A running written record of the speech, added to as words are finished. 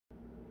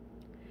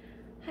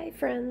Hi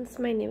friends,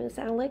 my name is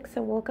Alex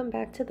and welcome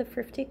back to the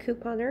Thrifty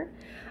Couponer.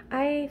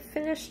 I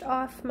finished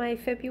off my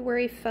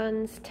February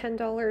funds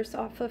 $10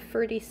 off of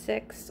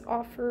 36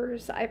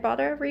 offers. I bought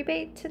a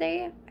rebate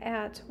today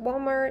at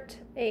Walmart,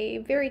 a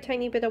very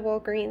tiny bit of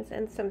Walgreens,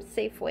 and some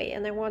Safeway,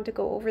 and I wanted to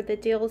go over the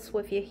deals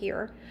with you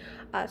here.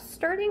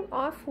 Starting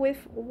off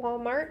with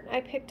Walmart,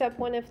 I picked up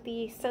one of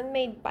the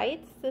Sun-Maid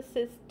Bites. This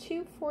is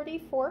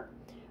 $2.44.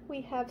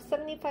 We have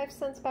 75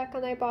 cents back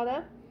on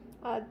Ibotta,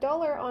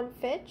 $1 on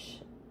Fitch,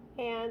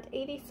 and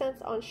 80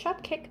 cents on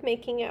Shopkick,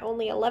 making it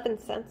only 11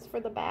 cents for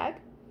the bag.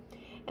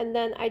 And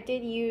then I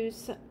did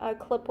use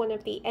clip one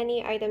of the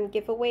any item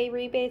giveaway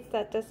rebates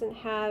that doesn't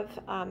have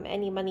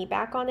any money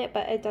back on it,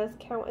 but it does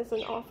count as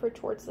an offer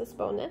towards this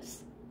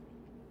bonus.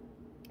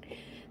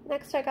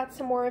 Next, I got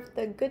some more of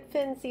the Good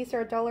Fins. These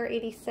are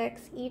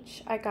 $1.86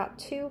 each. I got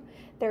two.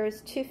 There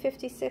is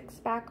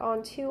 $2.56 back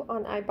on two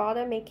on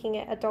Ibotta, making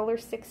it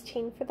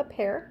 $1.16 for the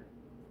pair.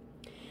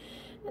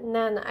 And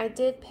then I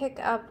did pick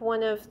up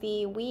one of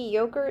the wee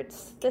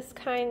yogurts. This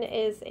kind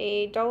is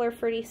a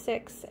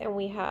 $1.36, and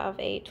we have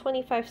a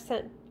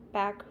 25-cent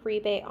back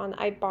rebate on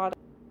Ibotta,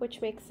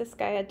 which makes this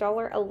guy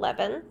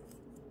 $1.11.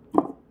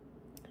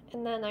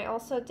 And then I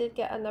also did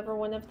get another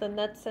one of the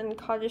nuts and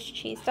cottage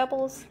cheese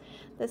doubles.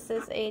 This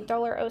is a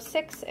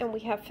 $1.06, and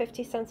we have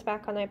 50 cents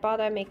back on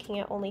Ibotta, making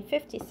it only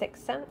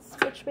 56 cents,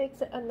 which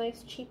makes it a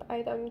nice cheap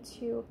item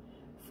to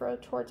throw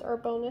towards our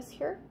bonus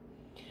here.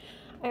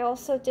 I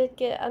also did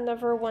get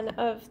another one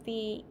of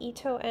the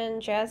Ito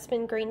and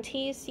Jasmine green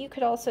teas. You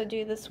could also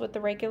do this with the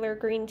regular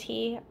green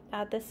tea.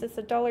 This is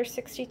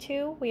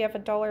 $1.62. We have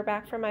 $1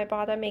 back from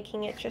Ibotta,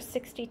 making it just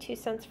 62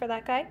 cents for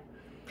that guy.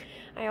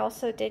 I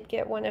also did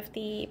get one of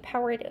the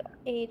Powerade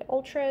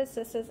Ultras.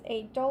 This is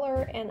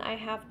 $1, and I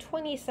have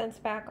 20 cents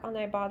back on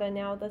Ibotta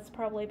now. That's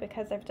probably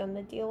because I've done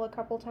the deal a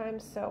couple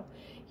times, so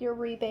your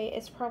rebate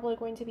is probably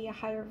going to be a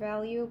higher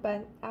value,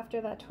 but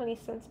after that 20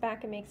 cents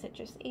back, it makes it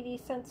just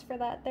 80 cents for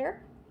that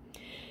there.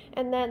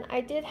 And then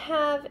I did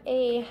have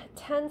a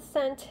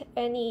 10-cent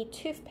any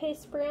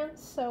toothpaste brand,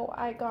 so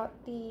I got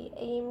the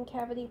AIM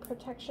Cavity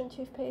Protection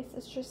toothpaste.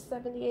 It's just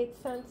 78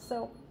 cents,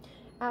 so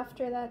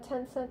after that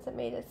 10 cents, it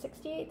made it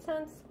 68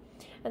 cents.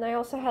 And I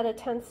also had a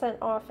 10-cent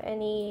off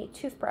any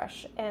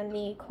toothbrush, and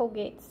the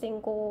Colgate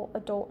single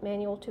adult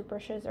manual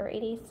toothbrushes are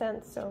 80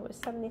 cents, so it was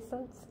 70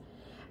 cents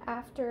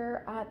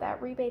after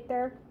that rebate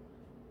there.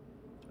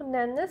 And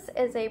then this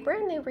is a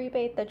brand new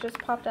rebate that just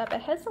popped up.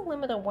 It has a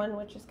limit of one,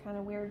 which is kind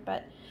of weird,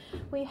 but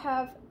we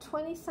have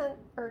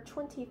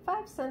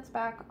 25 cents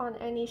back on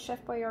any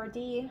Chef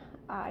Boyardee.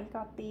 I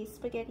got the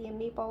spaghetti and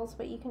meatballs,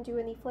 but you can do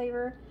any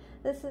flavor.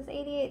 This is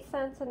 88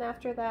 cents, and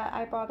after that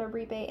I bought a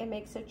rebate. It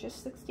makes it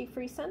just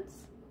 63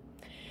 cents.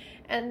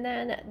 And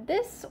then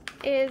this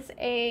is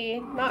a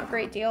not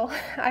great deal.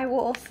 I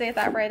will say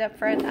that right up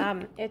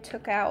front. It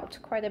took out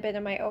quite a bit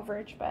of my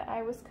overage, but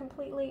I was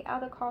completely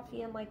out of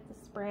coffee and like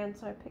this brand,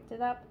 so I picked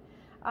it up.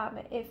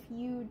 If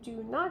you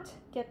do not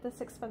get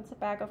this expensive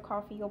bag of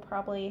coffee, you'll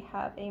probably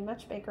have a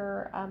much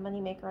bigger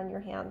moneymaker on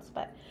your hands,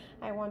 but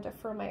I wanted to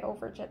throw my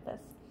overage at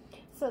this.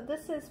 So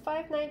this is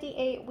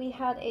 $5.98. We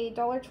had a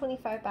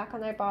 $1.25 back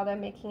on Ibotta,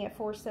 making it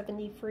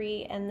 $4.70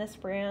 free. And this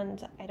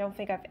brand, I don't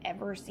think I've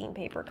ever seen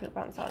paper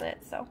coupons on it,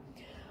 so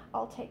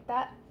I'll take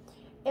that.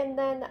 And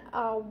then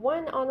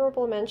one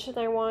honorable mention,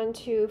 I wanted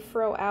to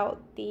throw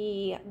out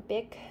the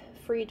Bic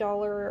free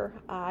 $1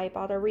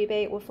 Ibotta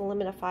rebate with a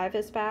limit of 5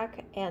 is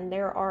back, and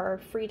there are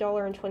free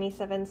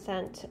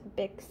 $1.27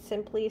 Bic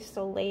Simply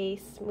Soleil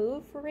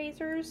Smooth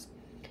razors.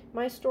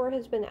 My store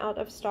has been out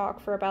of stock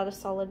for about a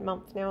solid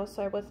month now,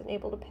 so I wasn't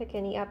able to pick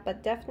any up,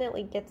 but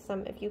definitely get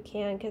some if you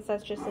can, because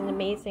that's just an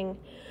amazing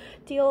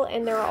deal.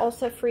 And there are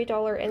also free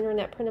 $1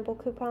 internet printable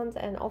coupons,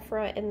 and I'll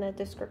throw it in the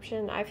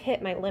description. I've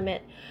hit my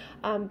limit,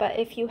 but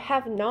if you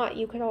have not,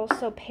 you could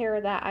also pair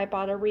that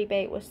Ibotta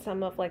rebate with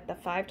some of like the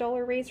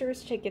 $5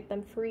 razors to get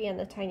them free and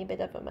a tiny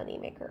bit of a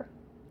moneymaker.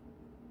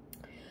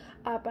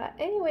 But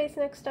anyways,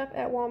 next up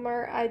at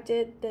Walmart, I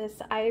did this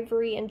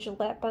Ivory and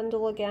Gillette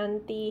bundle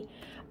again. The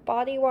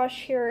body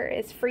wash here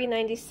is free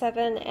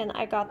 $97, and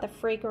I got the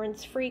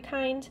fragrance-free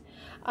kind.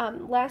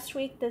 Last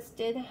week, this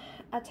did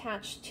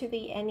attach to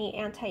the any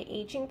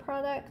anti-aging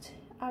product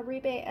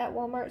rebate at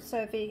Walmart,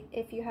 so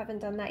if you haven't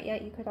done that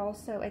yet, you could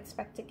also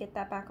expect to get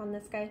that back on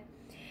this guy.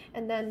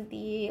 And then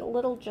the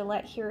little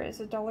Gillette here is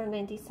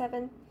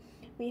 $1.97.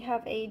 We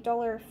have a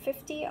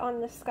 $1.50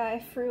 on this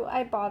guy through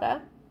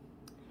Ibotta.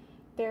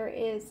 There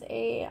is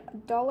a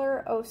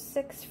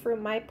 $1.06 through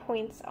My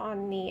Points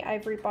on the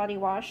Ivory body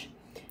wash.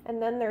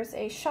 And then there's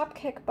a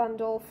Shopkick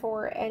bundle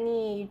for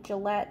any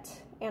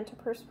Gillette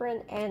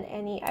antiperspirant and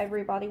any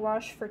Ivory body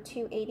wash for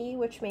 $2.80,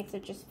 which makes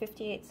it just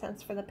 58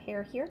 cents for the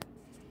pair here.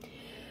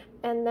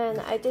 And then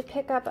I did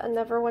pick up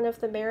another one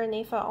of the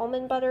Marinafa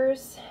almond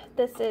butters.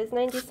 This is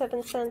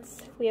 97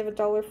 cents. We have a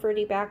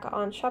 $1.30 back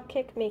on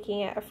Shopkick, making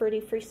it a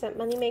 33-cent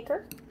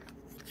moneymaker.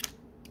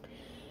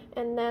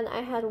 And then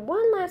I had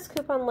one last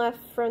coupon left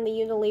from the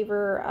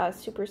Unilever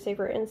Super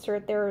Saver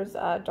insert. There's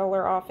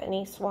 $1 off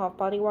any Suave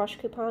body wash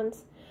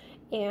coupons.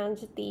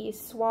 and the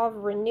Suave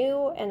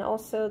Renew and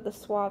also the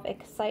Suave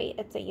Excite.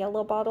 It's a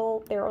yellow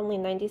bottle. They're only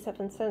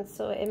 97 cents,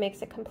 so it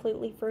makes it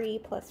completely free,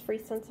 plus free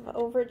cents of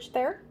overage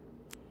there.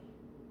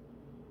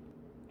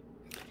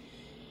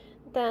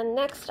 Then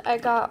next I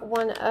got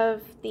one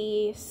of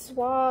the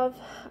Suave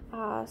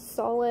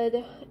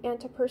solid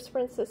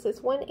antiperspirants. This is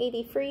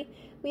 $1.80 free.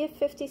 We have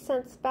 50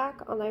 cents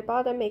back on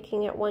Ibotta,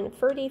 making it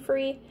 $1.30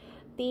 free.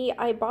 The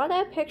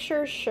Ibotta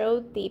picture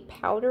showed the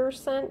powder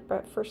scent,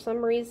 but for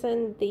some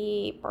reason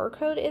the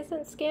barcode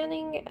isn't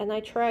scanning, and I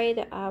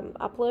tried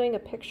uploading a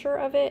picture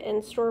of it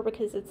in store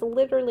because it's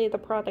literally the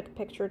product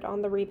pictured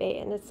on the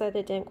rebate, and it said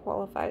it didn't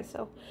qualify.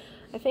 So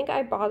I think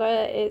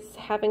Ibotta is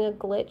having a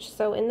glitch,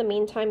 so in the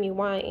meantime you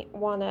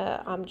want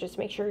to just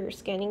make sure you're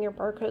scanning your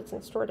barcodes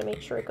in store to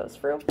make sure it goes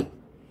through.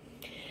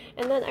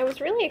 And then I was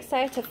really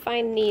excited to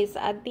find these.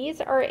 These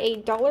are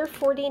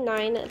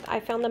 $1.49. I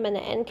found them in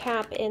an end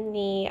cap in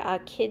the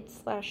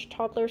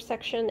kids/toddler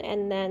section.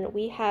 And then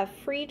we have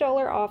free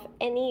 $1 off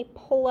any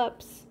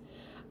pull-ups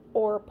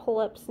or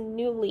pull-ups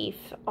new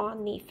leaf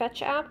on the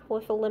Fetch app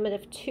with a limit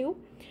of 2.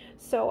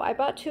 So I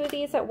bought 2 of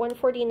these at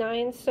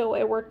 $1.49, so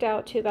it worked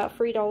out to about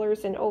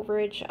 $3 in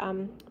overage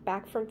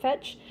back from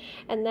Fetch.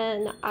 And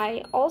then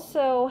I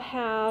also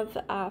have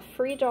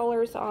free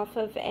 $1 off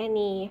of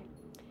any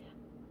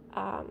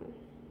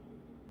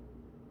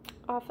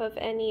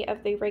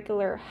of the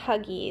regular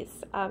Huggies.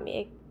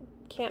 It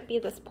can't be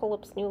this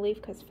pull-ups new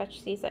leaf because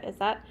Fetch sees it as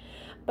that,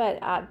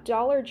 but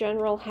Dollar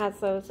General has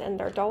those in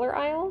their dollar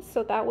aisle,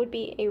 so that would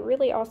be a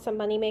really awesome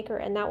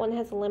moneymaker, and that one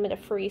has a limit of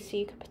free, so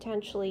you could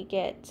potentially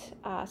get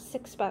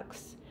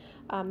 $6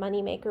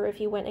 moneymaker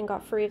if you went and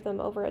got free of them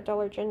over at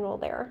Dollar General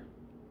there.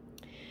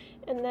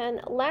 And then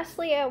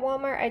lastly at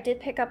Walmart, I did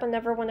pick up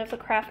another one of the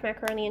Kraft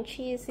macaroni and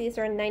cheese. These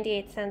are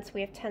 98 cents.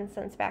 We have 10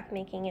 cents back,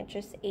 making it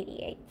just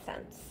 88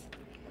 cents.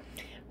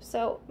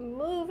 So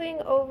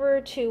moving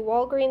over to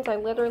Walgreens, I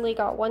literally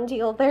got one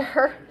deal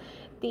there.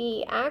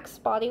 The Axe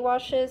body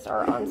washes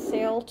are on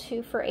sale,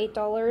 2 for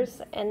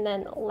 $8. And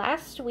then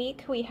last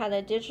week we had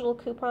a digital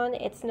coupon.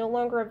 It's no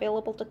longer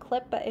available to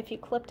clip, but if you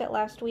clipped it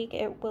last week,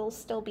 it will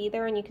still be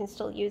there and you can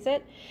still use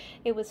it.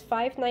 It was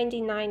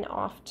 $5.99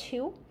 off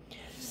 2.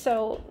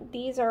 So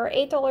these are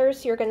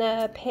 $8. You're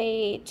gonna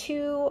pay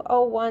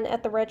 $2.01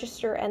 at the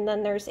register, and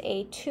then there's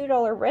a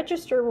 $2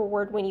 register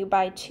reward when you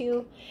buy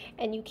 2,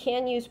 and you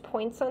can use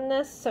points on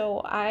this.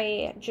 So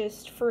I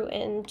just threw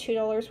in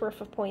 $2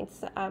 worth of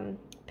points,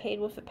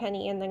 paid with a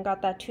penny, and then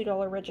got that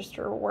 $2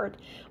 register reward,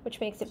 which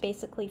makes it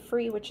basically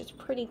free, which is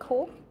pretty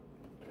cool.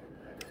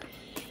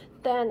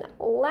 Then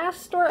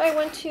last store I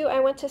went to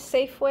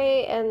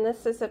Safeway, and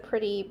this is a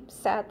pretty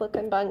sad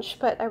looking bunch,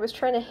 but I was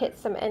trying to hit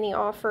some any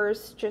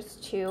offers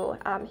just to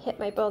hit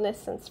my bonus,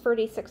 since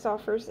 36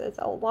 offers is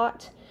a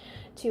lot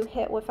to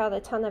hit without a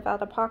ton of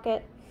out of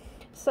pocket.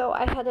 So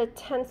I had a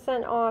 10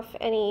 cent off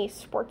any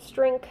sports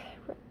drink.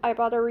 I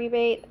bought a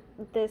rebate.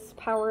 This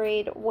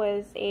Powerade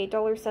was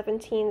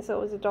 $1.17, so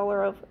it was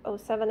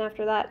 $1.07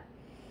 after that.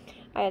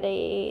 I had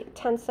a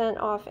 10 cent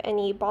off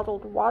any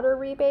bottled water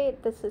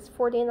rebate. This is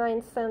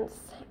 49 cents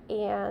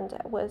and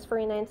was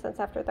 49 cents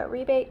after that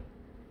rebate.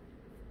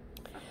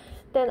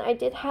 Then I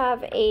did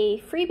have a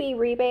freebie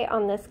rebate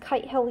on this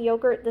Kite Hill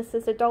yogurt. This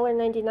is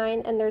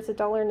 $1.99, and there's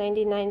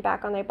 $1.99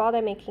 back on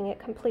Ibotta, making it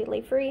completely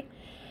free.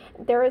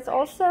 There is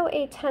also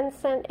a 10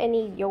 cent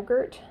any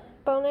yogurt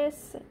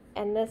bonus,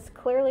 and this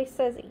clearly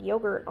says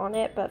yogurt on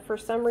it, but for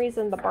some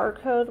reason the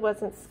barcode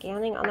wasn't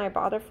scanning on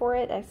Ibotta for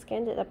it. I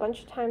scanned it a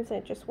bunch of times and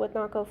it just would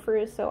not go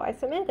through, so I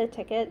submitted a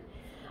ticket.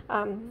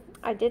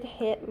 I did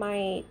hit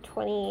my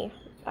 20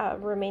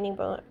 remaining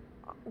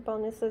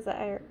bonuses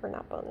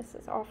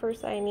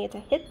offers. I needed to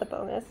hit the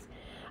bonus,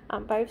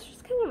 but I was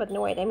just kind of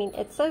annoyed. I mean,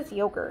 it says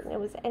yogurt and it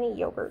was any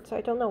yogurt, so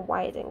I don't know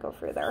why it didn't go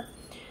through there.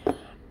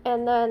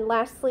 And then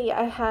lastly,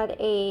 I had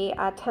a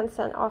 10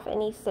 cent off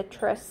any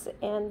citrus,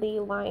 and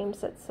the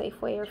limes at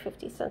Safeway are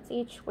 50 cents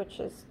each, which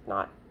is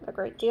not a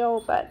great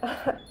deal, but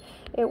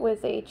it was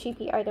a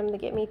cheapy item to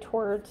get me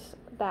towards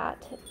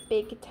that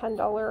big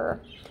 $10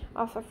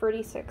 off of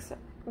 36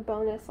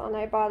 bonus on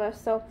Ibotta.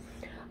 So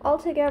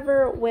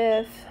altogether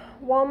with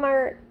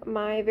Walmart,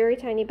 my very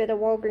tiny bit of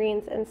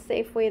Walgreens, and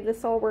Safeway,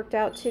 this all worked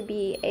out to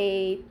be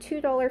a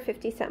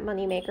 $2.50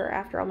 moneymaker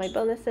after all my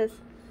bonuses.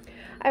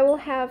 I will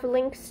have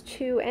links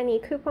to any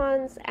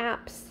coupons,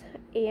 apps,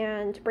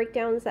 and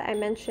breakdowns that I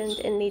mentioned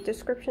in the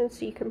description,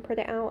 so you can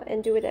print it out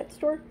and do it at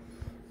store.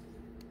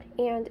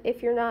 And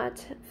if you're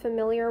not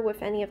familiar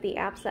with any of the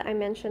apps that I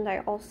mentioned, I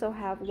also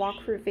have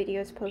walkthrough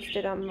videos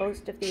posted on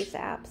most of these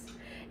apps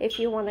if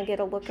you want to get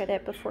a look at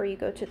it before you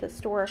go to the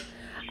store.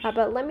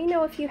 But let me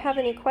know if you have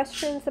any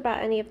questions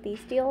about any of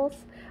these deals.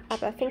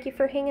 But thank you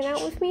for hanging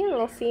out with me, and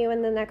I'll see you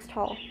in the next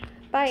haul.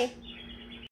 Bye!